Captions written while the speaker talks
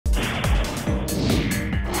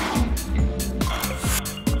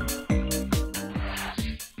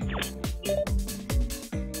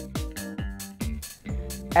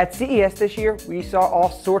At CES this year, we saw all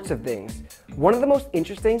sorts of things. One of the most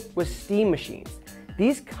interesting was Steam machines.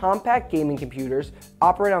 These compact gaming computers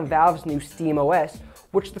operate on Valve's new Steam OS,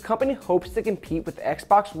 which the company hopes to compete with the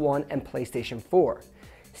Xbox One and PlayStation 4.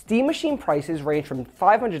 Steam machine prices range from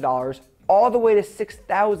 $500 all the way to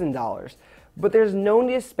 $6,000, but there's no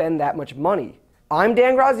need to spend that much money. I'm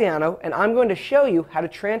Dan Graziano, and I'm going to show you how to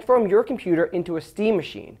transform your computer into a Steam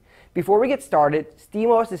machine. Before we get started,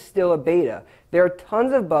 SteamOS is still a beta. There are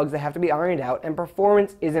tons of bugs that have to be ironed out, and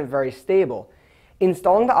performance isn't very stable.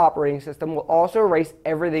 Installing the operating system will also erase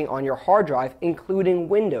everything on your hard drive, including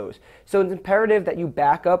Windows, so it's imperative that you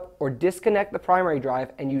back up or disconnect the primary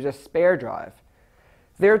drive and use a spare drive.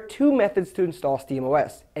 There are two methods to install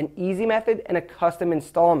SteamOS, an easy method and a custom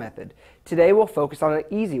install method. Today we'll focus on an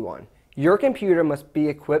easy one. Your computer must be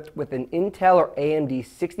equipped with an Intel or AMD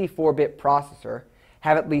 64-bit processor,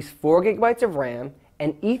 have at least 4 GB of RAM,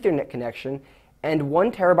 an Ethernet connection, and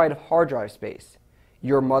 1 TB of hard drive space.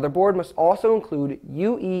 Your motherboard must also include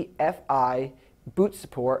UEFI boot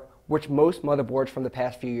support, which most motherboards from the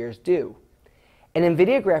past few years do. An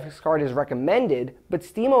NVIDIA graphics card is recommended, but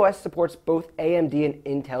SteamOS supports both AMD and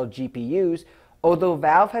Intel GPUs, although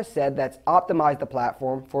Valve has said that's optimized the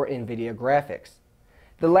platform for NVIDIA graphics.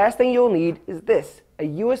 The last thing you'll need is this, a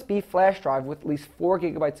USB flash drive with at least 4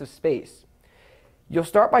 GB of space. You'll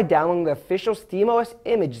start by downloading the official SteamOS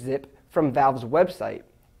image zip from Valve's website.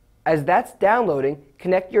 As that's downloading,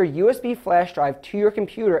 connect your USB flash drive to your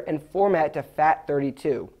computer and format it to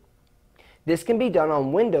FAT32. This can be done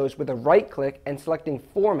on Windows with a right-click and selecting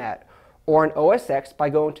Format, or on OS X by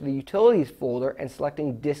going to the Utilities folder and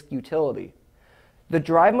selecting Disk Utility. The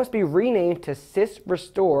drive must be renamed to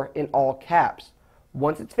sysrestore in all caps.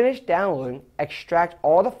 Once it's finished downloading, extract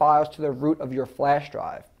all the files to the root of your flash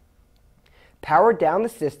drive. Power down the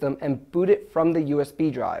system and boot it from the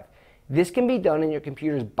USB drive. This can be done in your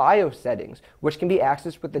computer's BIOS settings, which can be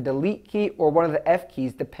accessed with the delete key or one of the F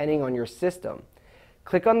keys depending on your system.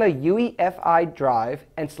 Click on the UEFI drive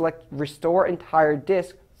and select Restore Entire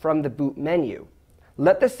Disk from the boot menu.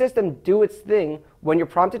 Let the system do its thing. When you're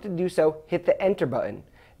prompted to do so, hit the Enter button.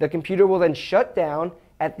 The computer will then shut down.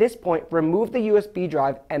 At this point, remove the USB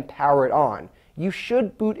drive and power it on. You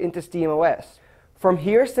should boot into SteamOS. From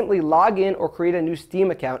here, simply log in or create a new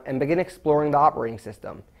Steam account and begin exploring the operating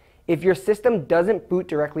system. If your system doesn't boot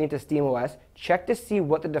directly into SteamOS, check to see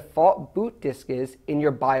what the default boot disk is in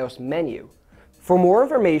your BIOS menu. For more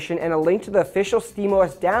information and a link to the official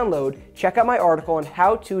SteamOS download, check out my article on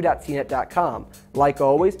howto.cnet.com. Like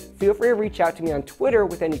always, feel free to reach out to me on Twitter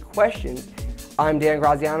with any questions. I'm Dan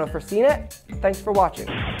Graziano for CNET. Thanks for watching.